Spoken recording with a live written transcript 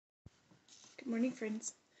Good morning,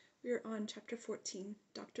 friends. We are on Chapter 14,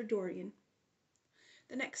 Dr. Dorian.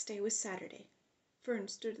 The next day was Saturday. Fern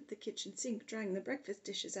stood at the kitchen sink drying the breakfast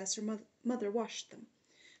dishes as her mother washed them.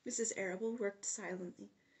 Mrs. Arable worked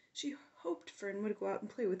silently. She hoped Fern would go out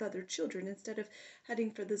and play with other children instead of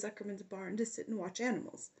heading for the Zuckerman's barn to sit and watch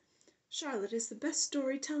animals. "Charlotte is the best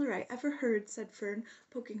storyteller I ever heard," said Fern,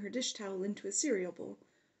 poking her dish towel into a cereal bowl.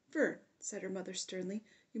 "Fern," said her mother sternly,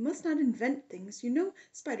 "you must not invent things. You know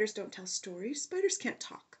spiders don't tell stories. Spiders can't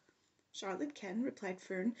talk." "Charlotte can," replied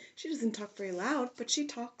Fern. "She doesn't talk very loud, but she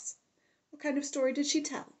talks." "What kind of story did she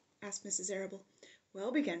tell?" asked Mrs. Arable.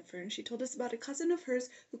 "Well," began Fern, "she told us about a cousin of hers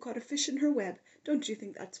who caught a fish in her web. Don't you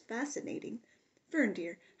think that's fascinating?" "Fern,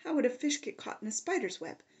 dear, how would a fish get caught in a spider's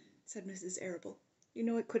web?" said Mrs. Arable. "You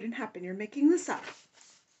know it couldn't happen. You're making this up."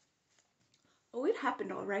 "Oh, it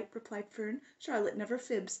happened all right," replied Fern. "Charlotte never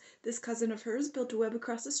fibs. This cousin of hers built a web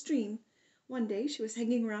across a stream. One day she was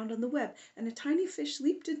hanging around on the web, and a tiny fish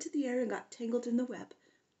leaped into the air and got tangled in the web.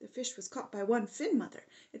 The fish was caught by one fin, Mother.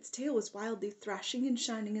 Its tail was wildly thrashing and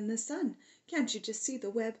shining in the sun. Can't you just see the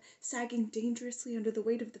web sagging dangerously under the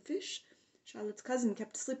weight of the fish? Charlotte's cousin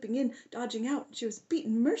kept slipping in, dodging out, and she was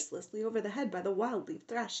beaten mercilessly over the head by the wildly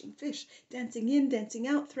thrashing fish, dancing in, dancing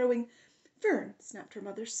out, throwing—" "Fern," snapped her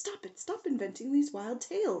mother, "stop it! Stop inventing these wild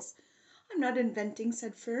tales." "I'm not inventing,"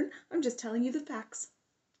 said Fern. "I'm just telling you the facts."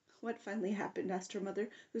 "What finally happened?" asked her mother,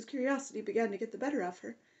 whose curiosity began to get the better of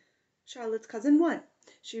her. "Charlotte's cousin won.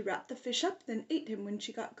 She wrapped the fish up, then ate him when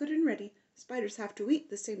she got good and ready. Spiders have to eat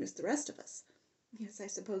the same as the rest of us." "Yes, I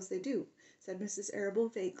suppose they do," said Mrs. Arable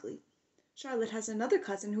vaguely. "Charlotte has another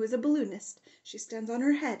cousin who is a balloonist. She stands on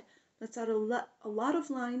her head, lets out a lot of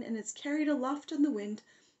line, and is carried aloft on the wind.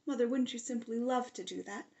 Mother, wouldn't you simply love to do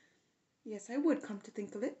that?" "Yes, I would, come to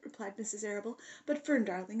think of it," replied Mrs. Arable. "But, Fern,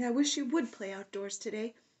 darling, I wish you would play outdoors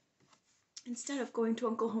today, instead of going to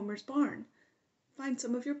Uncle Homer's barn. Find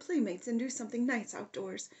some of your playmates and do something nice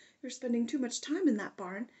outdoors. You're spending too much time in that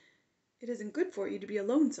barn. It isn't good for you to be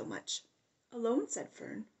alone so much." "Alone?" said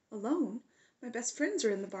Fern. "Alone? My best friends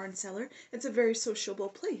are in the barn cellar. It's a very sociable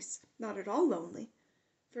place. Not at all lonely."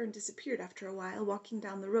 Fern disappeared after a while, walking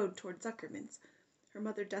down the road toward Zuckerman's. Her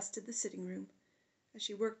mother dusted the sitting room. As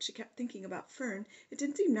she worked she kept thinking about Fern. It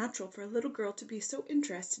didn't seem natural for a little girl to be so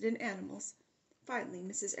interested in animals. Finally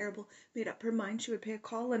Mrs. Arable made up her mind she would pay a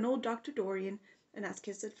call on old Dr. Dorian and ask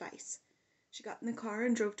his advice. She got in the car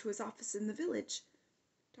and drove to his office in the village.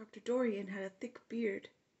 Dr. Dorian had a thick beard.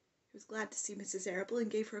 He was glad to see Mrs. Arable and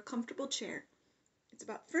gave her a comfortable chair. "It's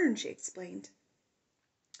about Fern," she explained.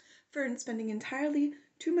 "Fern's spending entirely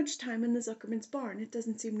too much time in the Zuckerman's barn. It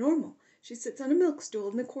doesn't seem normal. She sits on a milk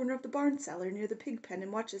stool in the corner of the barn cellar near the pig pen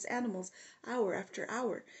and watches animals hour after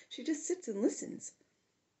hour. She just sits and listens."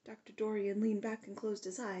 Dr. Dorian leaned back and closed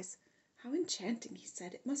his eyes. "How enchanting," he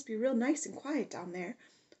said. "It must be real nice and quiet down there.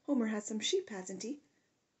 Homer has some sheep, hasn't he?"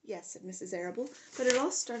 "Yes," said Mrs. Arable, "but it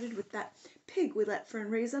all started with that pig we let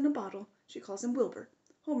Fern raise on a bottle. She calls him Wilbur.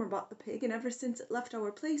 Homer bought the pig, and ever since it left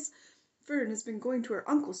our place, Fern has been going to her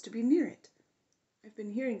uncle's to be near it." "I've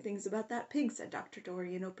been hearing things about that pig," said Dr.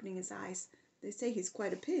 Dorian, opening his eyes. "They say he's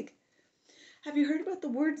quite a pig." "Have you heard about the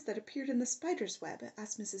words that appeared in the spider's web?"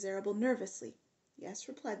 asked Mrs. Arable nervously. "Yes,"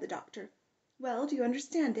 replied the doctor. "Well, do you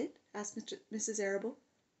understand it?" asked Mrs. Arable.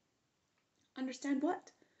 "Understand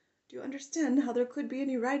what?" "Do you understand how there could be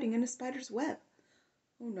any writing in a spider's web?"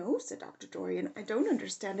 "Oh, no," said Dr. Dorian, "I don't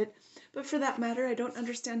understand it. But for that matter, I don't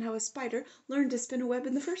understand how a spider learned to spin a web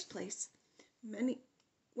in the first place.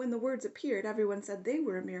 When the words appeared, everyone said they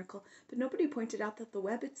were a miracle, but nobody pointed out that the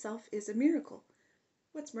web itself is a miracle."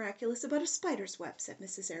 "What's miraculous about a spider's web?" said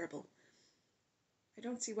Mrs. Arable. "I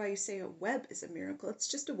don't see why you say a web is a miracle. It's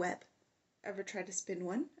just a web." "Ever try to spin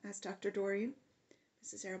one?" asked Dr. Dorian.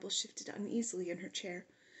 Mrs. Arable shifted uneasily in her chair.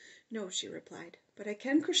 "No," she replied, "but I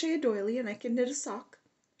can crochet a doily and I can knit a sock."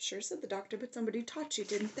 "Sure," said the doctor, "but somebody taught you,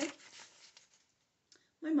 didn't they?"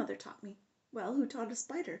 "My mother taught me." "Well, who taught a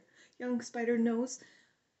spider? A young spider knows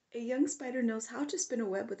how to spin a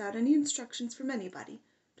web without any instructions from anybody.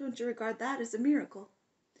 Don't you regard that as a miracle?"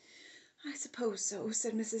 "I suppose so,"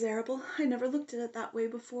 said Mrs. Arable. "I never looked at it that way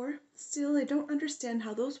before. Still, I don't understand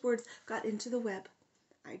how those words got into the web.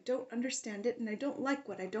 I don't understand it, and I don't like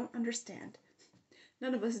what I don't understand."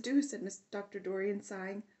 "None of us do," said Dr. Dorian,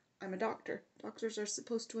 sighing. "I'm a doctor. Doctors are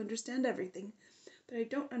supposed to understand everything. But I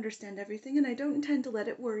don't understand everything, and I don't intend to let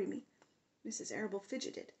it worry me." Mrs. Arable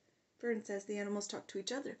fidgeted. "Fern says the animals talk to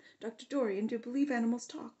each other. Dr. Dorian, do you believe animals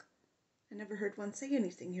talk?" "I never heard one say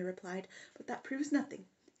anything," he replied, "but that proves nothing.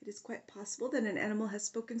 It is quite possible that an animal has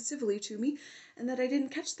spoken civilly to me, and that I didn't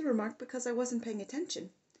catch the remark because I wasn't paying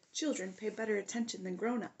attention. Children pay better attention than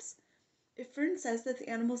grown-ups. If Fern says that the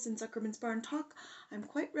animals in Zuckerman's barn talk, I'm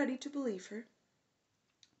quite ready to believe her.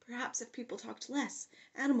 Perhaps if people talked less,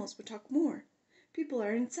 animals would talk more. People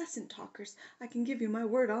are incessant talkers, I can give you my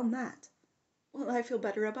word on that." "Well, I feel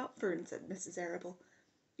better about Fern," said Mrs. Arable.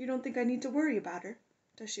 "You don't think I need to worry about her?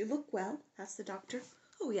 Does she look well?" asked the doctor.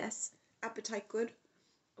 "Oh, yes." "Appetite good?"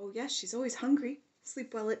 "Oh, yes, she's always hungry."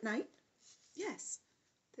 "Sleep well at night?" "Yes."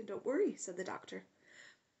 "Then don't worry," said the doctor.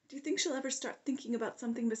 "Do you think she'll ever start thinking about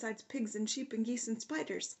something besides pigs and sheep and geese and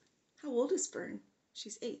spiders? How old is Fern?"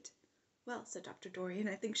 "She's 8. "Well," said Dr. Dorrian,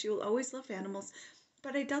 "I think she will always love animals,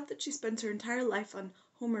 but I doubt that she spends her entire life on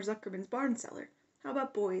Homer Zuckerman's barn cellar. How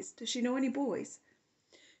about boys? Does she know any boys?"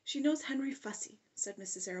 "She knows Henry Fussy," said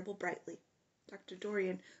Mrs. Arable brightly. Dr.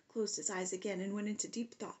 Dorrian closed his eyes again and went into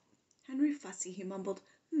deep thought. "Henry Fussy," he mumbled.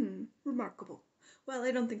 Remarkable. Well,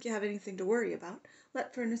 I don't think you have anything to worry about.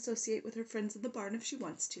 Let Fern associate with her friends in the barn if she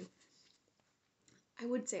wants to. I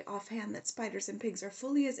would say offhand that spiders and pigs are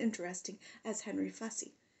fully as interesting as Henry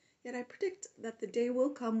Fussy. Yet I predict that the day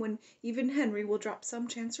will come when even Henry will drop some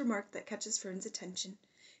chance remark that catches Fern's attention.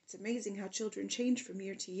 It's amazing how children change from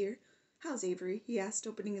year to year. How's Avery?" he asked,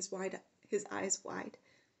 opening his eyes wide.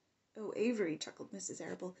 "Oh, Avery," chuckled Mrs.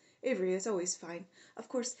 Arable. "Avery is always fine. Of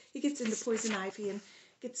course, he gets into poison ivy and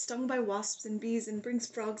gets stung by wasps and bees and brings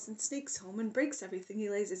frogs and snakes home and breaks everything he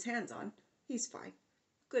lays his hands on. He's fine."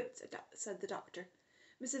 "Good," said the doctor.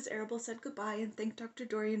 Mrs. Arable said good-bye and thanked Dr.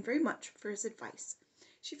 Dorrian very much for his advice.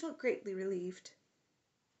 She felt greatly relieved.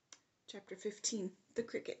 Chapter 15. The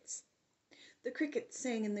Crickets. The crickets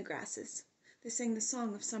sang in the grasses. They sang the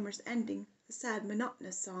song of summer's ending, a sad,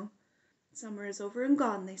 monotonous song. "Summer is over and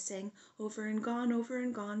gone," they sang, "over and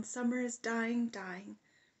gone, summer is dying, dying."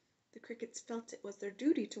 The crickets felt it was their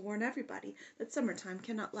duty to warn everybody that summertime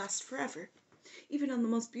cannot last forever. Even on the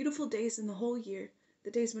most beautiful days in the whole year,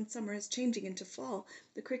 the days when summer is changing into fall,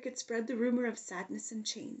 the crickets spread the rumor of sadness and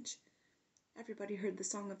change. Everybody heard the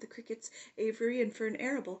song of the crickets. Avery and Fern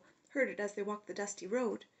Arable heard it as they walked the dusty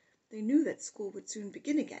road. They knew that school would soon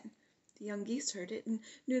begin again. The young geese heard it, and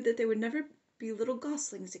knew that they would never be little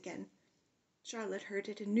goslings again. Charlotte heard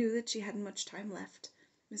it, and knew that she hadn't much time left.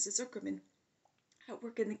 Mrs. Zuckerman, at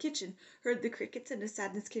work in the kitchen, heard the crickets, and a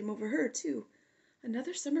sadness came over her, too.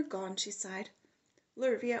 "Another summer gone," she sighed.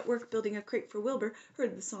 Lurvy, at work building a crate for Wilbur,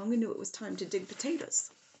 heard the song and knew it was time to dig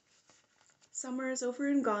potatoes. "Summer is over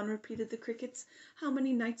and gone," repeated the crickets. "How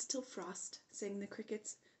many nights till frost?" sang the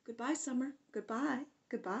crickets. "Goodbye, summer, goodbye,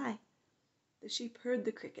 goodbye." The sheep heard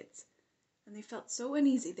the crickets, and they felt so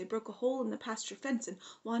uneasy they broke a hole in the pasture fence and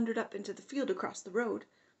wandered up into the field across the road.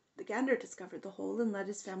 The gander discovered the hole and led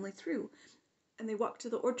his family through, and they walked to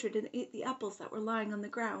the orchard and ate the apples that were lying on the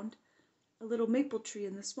ground. A little maple tree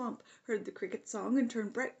in the swamp heard the cricket song and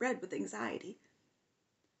turned bright red with anxiety.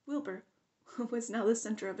 Wilbur was now the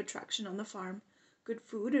center of attraction on the farm. Good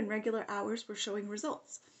food and regular hours were showing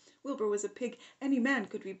results. Wilbur was a pig any man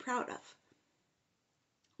could be proud of.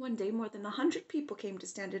 One day more than 100 people came to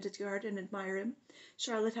stand at his yard and admire him.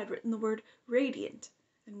 Charlotte had written the word "radiant,"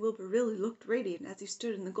 and Wilbur really looked radiant as he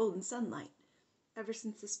stood in the golden sunlight. Ever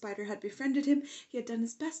since the spider had befriended him, he had done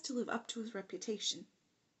his best to live up to his reputation.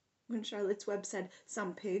 When Charlotte's Web said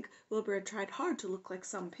 "some pig," Wilbur had tried hard to look like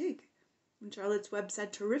some pig. When Charlotte's Web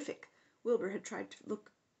said "terrific," Wilbur had tried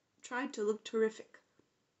to look terrific.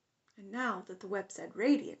 And now that the web said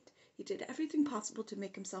 "radiant," he did everything possible to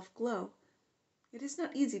make himself glow. It is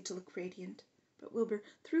not easy to look radiant, but Wilbur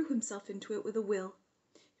threw himself into it with a will.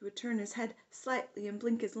 He would turn his head slightly and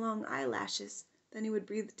blink his long eyelashes. Then he would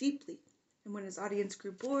breathe deeply, and when his audience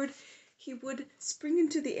grew bored, he would spring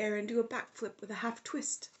into the air and do a backflip with a half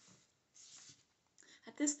twist.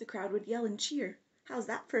 At this the crowd would yell and cheer. "How's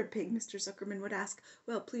that for a pig?" Mr. Zuckerman would ask,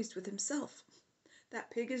 well pleased with himself. "That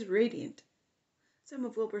pig is radiant." Some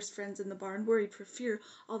of Wilbur's friends in the barn worried for fear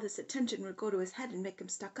all this attention would go to his head and make him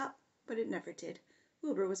stuck up, but it never did.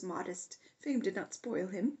 Wilbur was modest. Fame did not spoil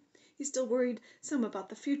him. He still worried some about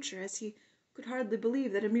the future, as he could hardly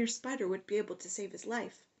believe that a mere spider would be able to save his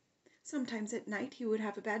life. Sometimes at night he would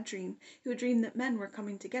have a bad dream. He would dream that men were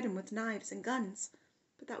coming to get him with knives and guns.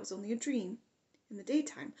 But that was only a dream. In the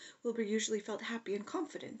daytime, Wilbur usually felt happy and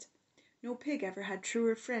confident. No pig ever had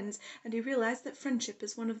truer friends, and he realized that friendship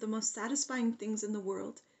is one of the most satisfying things in the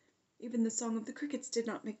world. Even the song of the crickets did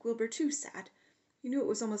not make Wilbur too sad. He knew it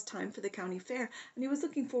was almost time for the county fair, and he was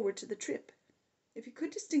looking forward to the trip. If he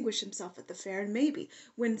could distinguish himself at the fair and maybe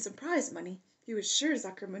win some prize money, he was sure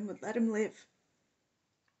Zuckerman would let him live.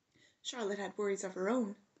 Charlotte had worries of her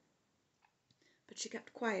own, but she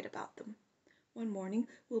kept quiet about them. One morning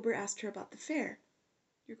Wilbur asked her about the fair.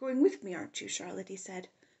 "You're going with me, aren't you, Charlotte?" he said.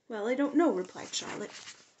 "Well, I don't know," replied Charlotte.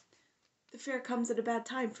 The fair comes at a bad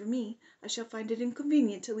time for me. I shall find it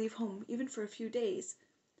inconvenient to leave home, even for a few days."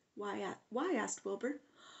 "Why?" asked Wilbur.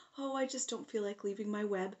 "Oh, I just don't feel like leaving my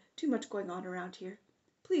web. Too much going on around here."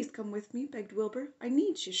 "Please come with me," begged Wilbur. "I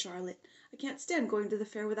need you, Charlotte. I can't stand going to the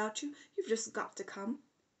fair without you. You've just got to come."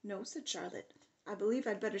 "No," said Charlotte. "I believe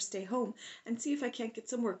I'd better stay home and see if I can't get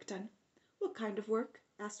some work done." "What kind of work?"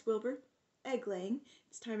 asked Wilbur. "Egg laying.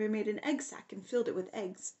 It's time I made an egg sack and filled it with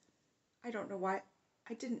eggs." "I don't know why.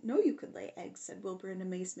 I didn't know you could lay eggs," said Wilbur in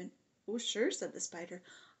amazement. "Oh, sure," said the spider.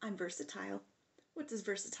 "I'm versatile." "What does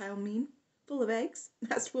versatile mean? Full of eggs?"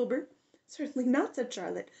 asked Wilbur. "Certainly not," said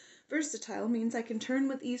Charlotte. "Versatile means I can turn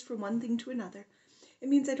with ease from one thing to another. It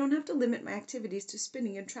means I don't have to limit my activities to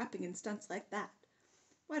spinning and trapping and stunts like that."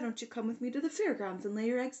 "Why don't you come with me to the fairgrounds and lay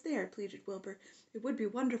your eggs there?" pleaded Wilbur. "It would be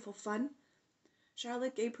wonderful fun."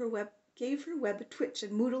 Charlotte gave her web a twitch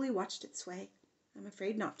and moodily watched it sway. "I'm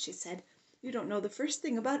afraid not," she said. "You don't know the first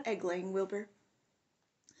thing about egg laying, Wilbur.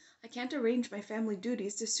 I can't arrange my family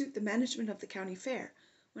duties to suit the management of the county fair.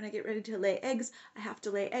 When I get ready to lay eggs, I have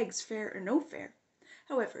to lay eggs, fair or no fair.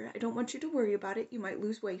 However, I don't want you to worry about it. You might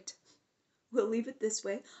lose weight." "We'll leave it this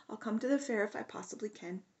way. I'll come to the fair if I possibly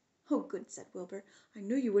can." "Oh, good," said Wilbur. "I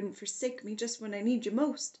knew you wouldn't forsake me just when I need you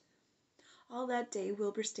most." All that day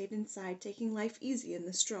Wilbur stayed inside, taking life easy in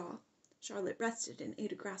the straw. Charlotte rested and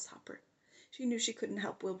ate a grasshopper. She knew she couldn't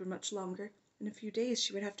help Wilbur much longer. In a few days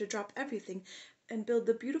she would have to drop everything and build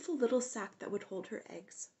the beautiful little sack that would hold her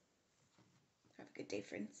eggs. Have a good day,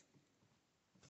 friends.